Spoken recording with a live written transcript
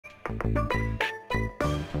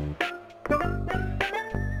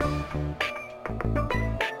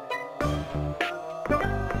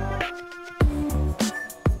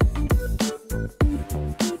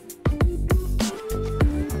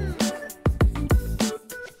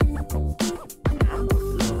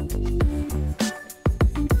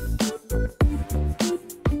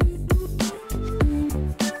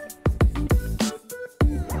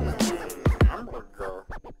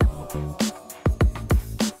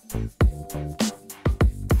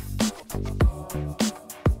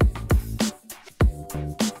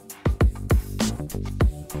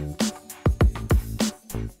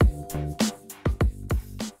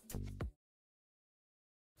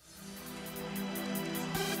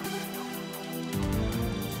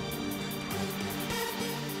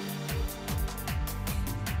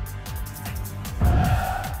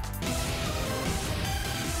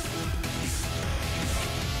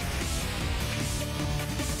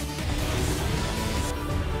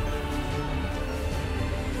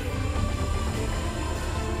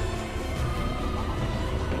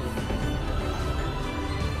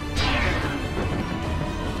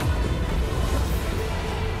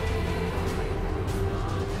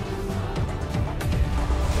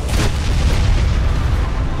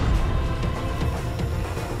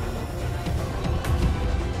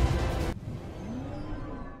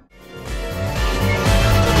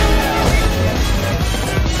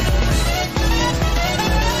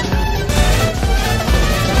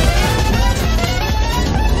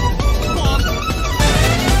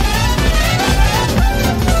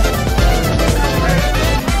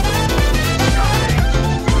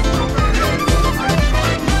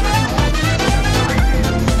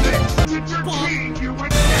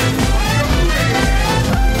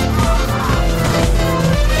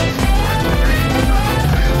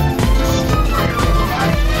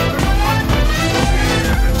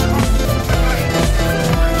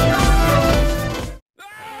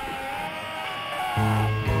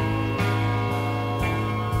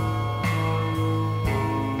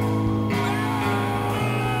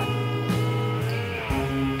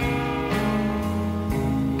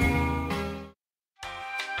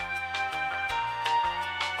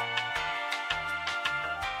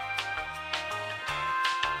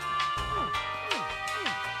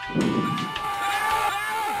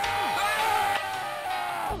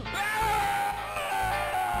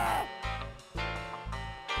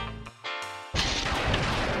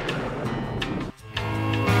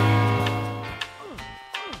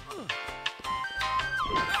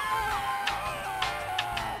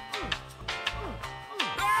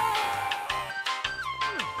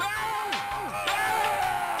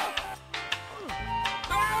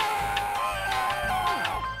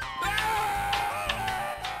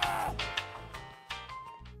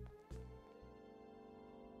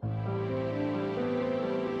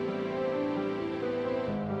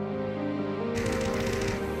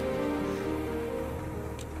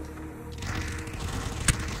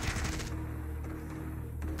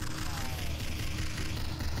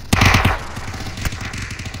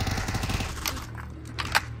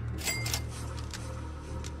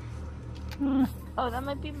Oh, that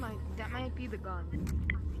might be the gun.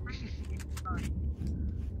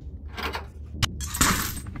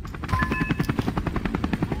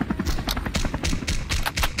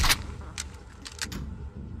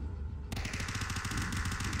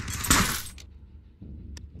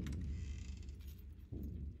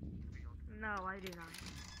 No, I do not.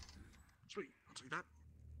 Sweet, I'll take that.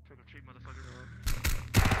 Trick or treat, motherfucker.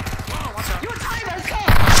 Oh, watch out! Your time has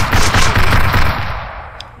come!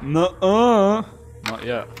 Nuh-uh. Not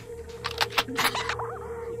yet.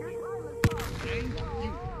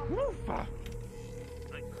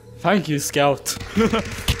 Thank you, Scout.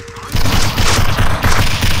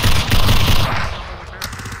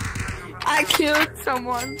 I killed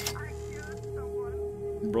someone.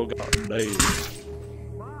 Bro got laid.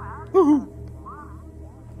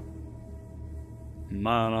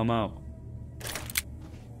 Man, I'm out.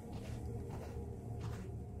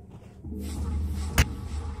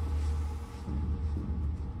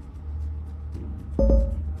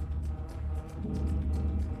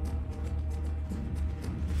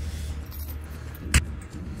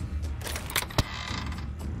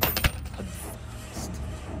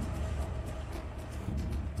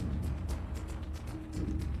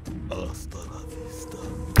 Hasta la vista.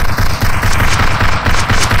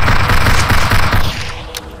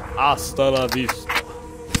 Hasta la vista,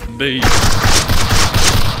 baby.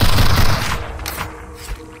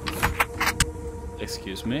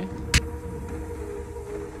 Excuse me.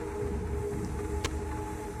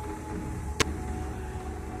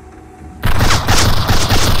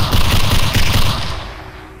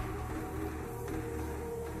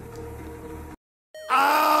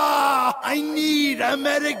 a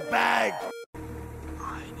medic bag!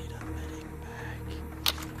 I need a medic bag.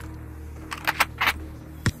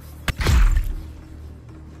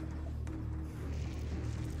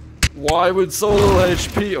 Why with so little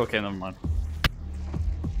HP? Okay, never mind.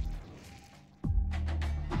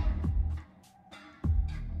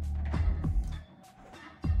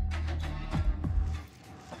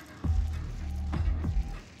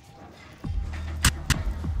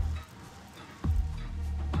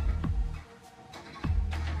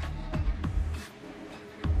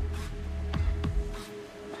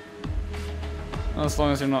 As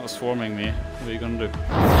long as you're not swarming me, what are you gonna do?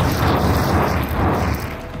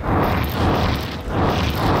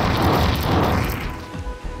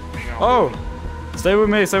 Oh! Stay with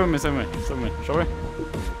me, stay with me, stay with me, stay with me. Shall we?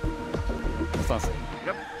 That's nice.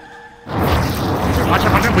 Yep. Watch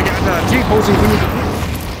out, we got T-pose we need to...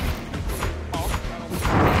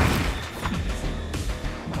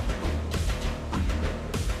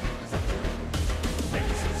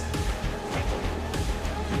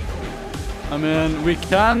 I mean, we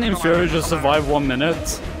can in theory just survive 1 minute.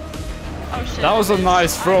 Oh shit. That was a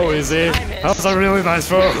nice throw, Izzy. That was a really nice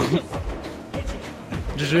throw.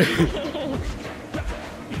 GG.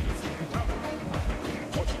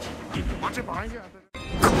 Watch it behind you.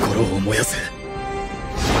 心を燃やせ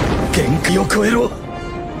限界を超えろ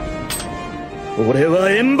俺は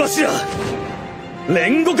縁柱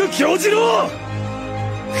煉獄教授郎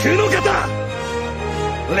負の方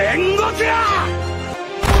煉獄や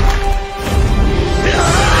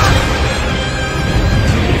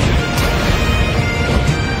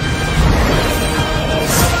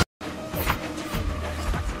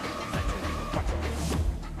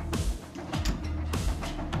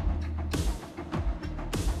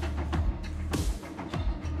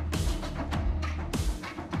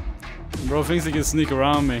Bro thinks he can sneak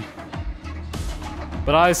around me.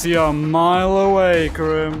 But I see a mile away,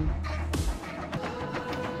 Karim.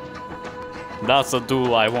 That's a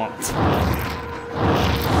duel I want.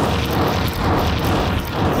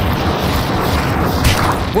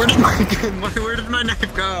 Where did my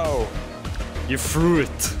knife go? You threw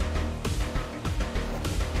it.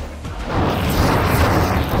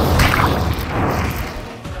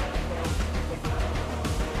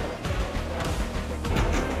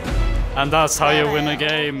 And that's how you win a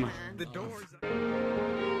game. The doors.